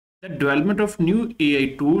The development of new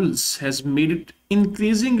AI tools has made it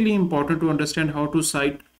increasingly important to understand how to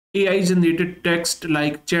cite AI generated text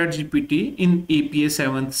like ChatGPT in APA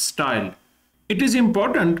 7th style. It is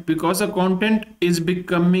important because the content is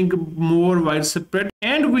becoming more widespread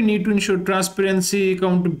and we need to ensure transparency,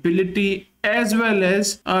 accountability, as well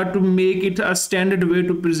as to make it a standard way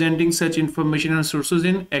to presenting such information and sources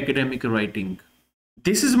in academic writing.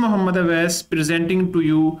 This is Muhammad Awais presenting to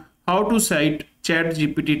you how to cite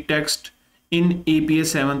ChatGPT text in APA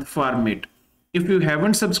 7th format. If you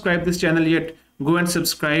haven't subscribed this channel yet, go and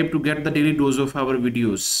subscribe to get the daily dose of our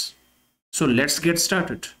videos. So let's get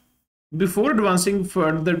started. Before advancing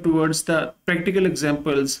further towards the practical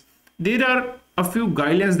examples, there are a few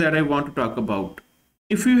guidelines that I want to talk about.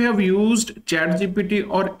 If you have used ChatGPT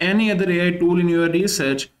or any other AI tool in your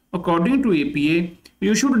research, according to APA,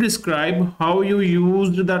 you should describe how you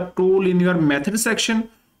used the tool in your method section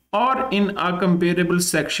or in a comparable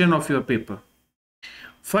section of your paper.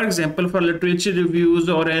 For example, for literature reviews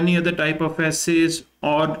or any other type of essays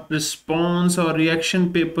or response or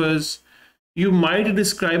reaction papers, you might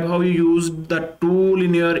describe how you used the tool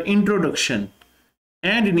in your introduction,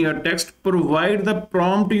 and in your text provide the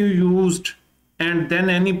prompt you used and then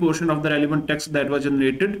any portion of the relevant text that was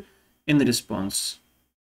generated in the response.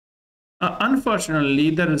 Unfortunately,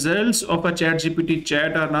 the results of a ChatGPT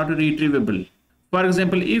chat are not retrievable. For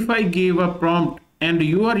example, if I gave a prompt and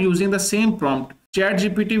you are using the same prompt,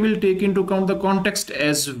 ChatGPT will take into account the context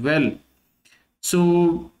as well.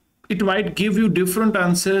 So it might give you different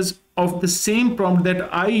answers of the same prompt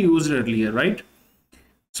that I used earlier, right?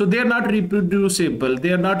 So they are not reproducible,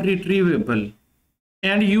 they are not retrievable.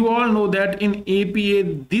 And you all know that in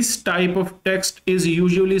APA, this type of text is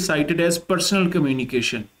usually cited as personal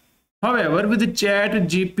communication. However, with the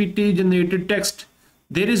ChatGPT generated text,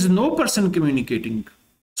 there is no person communicating.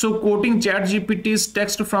 So quoting ChatGPT's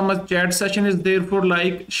text from a chat session is therefore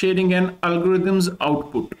like sharing an algorithm's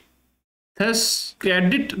output. Thus,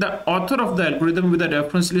 credit the author of the algorithm with a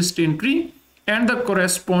reference list entry and the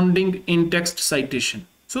corresponding in-text citation.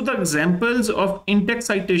 So the examples of in-text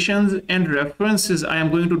citations and references I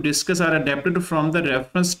am going to discuss are adapted from the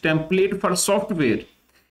reference template for software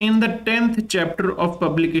in the 10th chapter of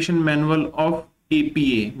publication manual of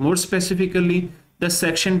APA, more specifically the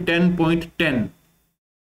section 10.10.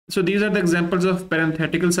 So these are the examples of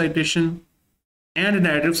parenthetical citation and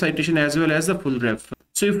narrative citation as well as the full reference.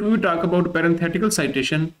 So if we talk about parenthetical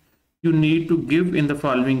citation, you need to give in the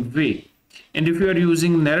following way. And if you are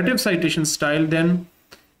using narrative citation style, then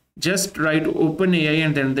just write OpenAI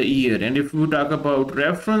and then the year. And if we talk about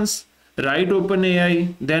reference, write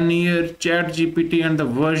OpenAI, then year, ChatGPT and the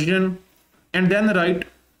version, and then write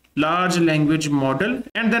large language model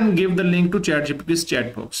and then give the link to ChatGPT's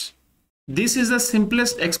chat box. This is the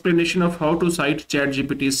simplest explanation of how to cite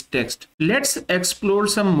ChatGPT's text. Let's explore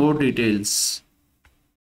some more details.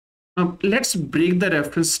 Let's break the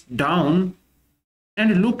reference down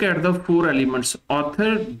and look at the four elements: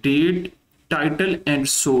 author, date, title, and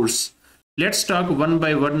source. Let's talk one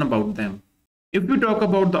by one about them. If we talk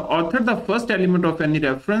about the author, the first element of any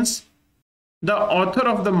reference, the author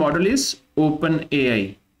of the model is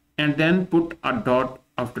OpenAI, and then put a dot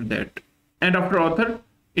after that. And after author,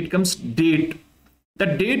 it comes date. The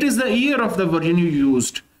date is the year of the version you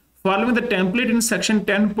used. Following the template in section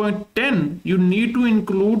 10.10, you need to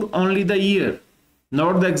include only the year,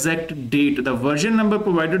 not the exact date. The version number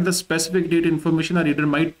provided the specific date information a reader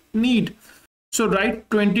might need. So write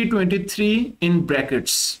 2023 in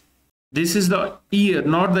brackets. This is the year,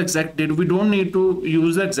 not the exact date. We don't need to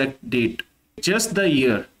use the exact date, just the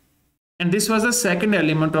year. And this was the second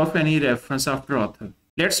element of any reference after author.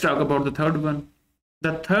 Let's talk about the third one.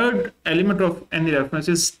 The third element of any reference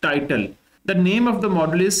is title. The name of the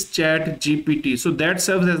model is ChatGPT. So that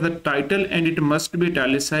serves as the title and it must be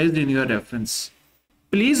italicized in your reference.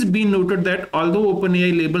 Please be noted that although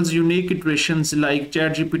OpenAI labels unique iterations like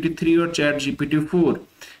ChatGPT 3 or ChatGPT 4,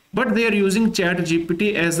 but they are using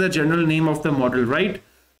ChatGPT as the general name of the model, right?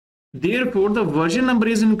 Therefore, the version number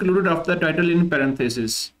is included after the title in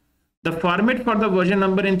parentheses. The format for the version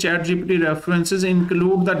number in ChatGPT references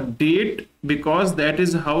include the date because that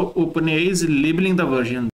is how OpenAI is labeling the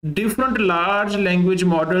version. Different large language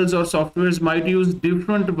models or softwares might use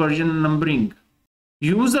different version numbering.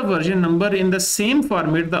 Use the version number in the same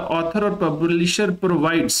format the author or publisher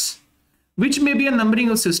provides, which may be a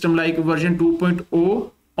numbering system like version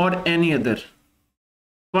 2.0 or any other.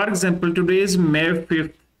 For example, today is May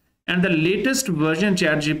 5th. And the latest version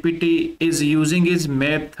ChatGPT is using is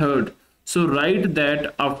May 3rd. So write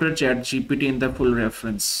that after ChatGPT in the full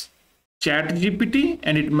reference. ChatGPT,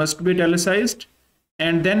 and it must be italicized,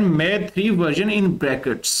 and then math3 version in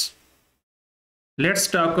brackets. Let's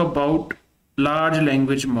talk about large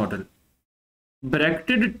language model.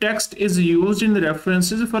 Bracketed text is used in the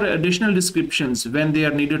references for additional descriptions when they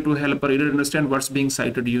are needed to help a reader understand what's being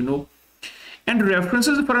cited, And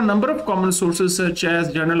references for a number of common sources such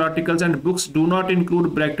as journal articles and books do not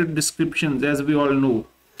include bracketed descriptions, as we all know.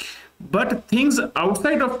 But things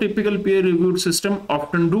outside of typical peer-reviewed system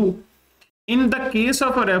often do. In the case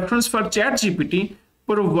of a reference for ChatGPT,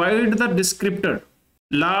 provide the descriptor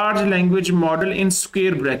large language model in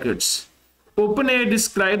square brackets. OpenAI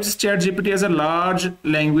describes ChatGPT as a large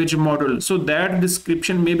language model, so that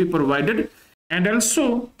description may be provided. And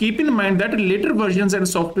also keep in mind that later versions and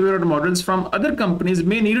software models from other companies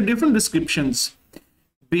may need different descriptions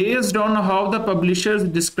based on how the publishers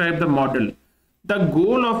describe the model. The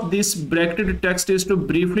goal of this bracketed text is to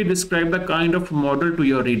briefly describe the kind of model to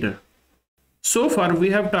your reader. So far,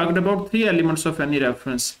 we have talked about three elements of any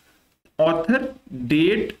reference: author,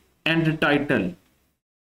 date, and title.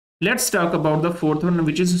 Let's talk about the fourth one,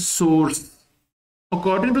 which is source.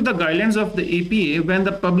 According to the guidelines of the APA, when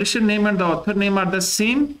the publisher name and the author name are the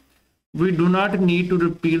same, we do not need to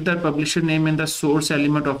repeat the publisher name in the source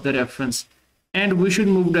element of the reference, and we should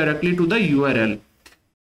move directly to the URL.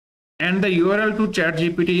 And the URL to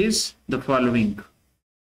ChatGPT is the following.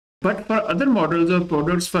 But for other models or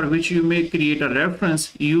products for which you may create a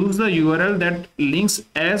reference, use the URL that links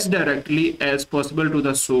as directly as possible to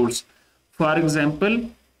the source. For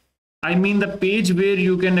example, I mean the page where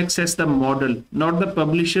you can access the model, not the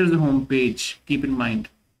publisher's homepage. Keep in mind.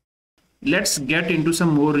 Let's get into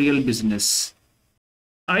some more real business.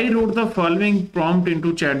 I wrote the following prompt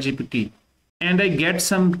into ChatGPT and I get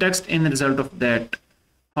some text in result of that.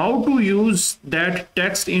 How to use that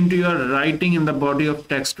text into your writing in the body of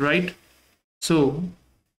text, right? So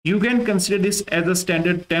you can consider this as a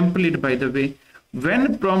standard template, by the way.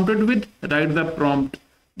 When prompted with write the prompt,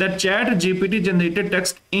 the ChatGPT generated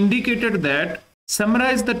text indicated that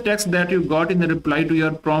summarize the text that you got in the reply to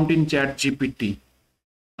your prompt in ChatGPT.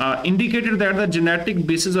 Indicated that the genetic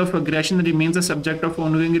basis of aggression remains a subject of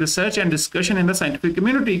ongoing research and discussion in the scientific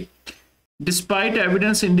community, despite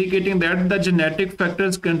evidence indicating that the genetic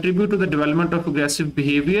factors contribute to the development of aggressive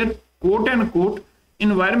behavior, quote unquote,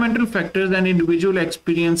 environmental factors and individual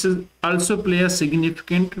experiences also play a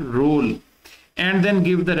significant role. And then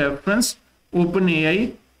give the reference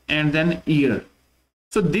OpenAI and then year.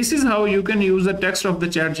 So this is how you can use the text of the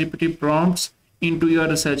ChatGPT prompts into your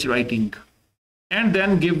research writing, and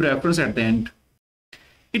then give reference at the end.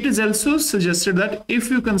 It is also suggested that if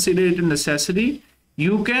you consider it necessary,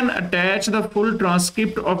 you can attach the full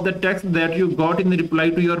transcript of the text that you got in the reply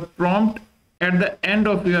to your prompt at the end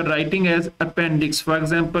of your writing as appendix. For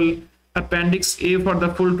example, appendix A for the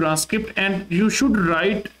full transcript, and you should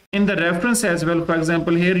write in the reference as well. For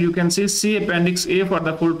example, here you can see appendix A for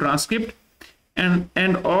the full transcript,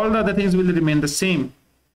 and all the other things will remain the same.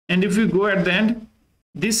 And if you go at the end,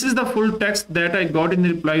 this is the full text that I got in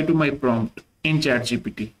reply to my prompt in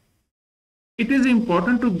ChatGPT. It is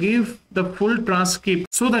important to give the full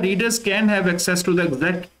transcript so the readers can have access to the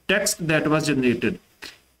exact text that was generated.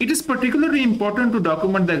 It is particularly important to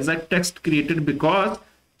document the exact text created because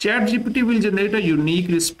ChatGPT will generate a unique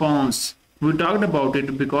response. We talked about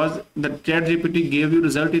it because the ChatGPT gave you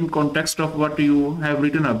result in context of what you have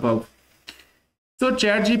written above. So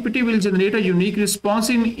ChatGPT will generate a unique response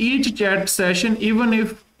in each chat session, even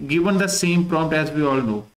if given the same prompt, as we all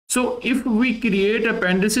know. So if we create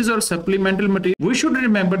appendices or supplemental material, we should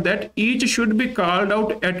remember that each should be called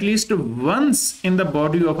out at least once in the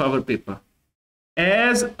body of our paper.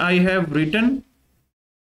 As I have written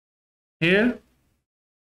here,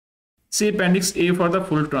 say appendix A for the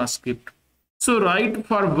full transcript. So write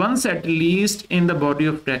for once at least in the body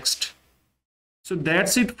of text. So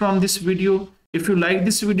that's it from this video. If you like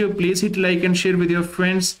this video, please hit like and share with your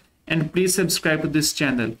friends, and please subscribe to this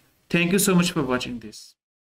channel. Thank you so much for watching this.